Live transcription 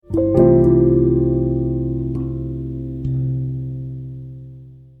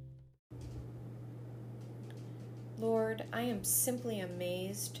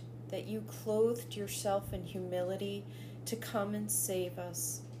amazed that you clothed yourself in humility to come and save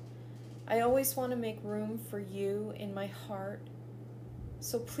us. I always want to make room for you in my heart.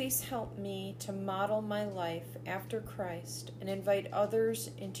 So please help me to model my life after Christ and invite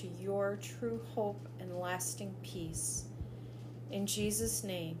others into your true hope and lasting peace. In Jesus'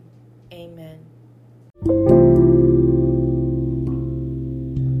 name, amen.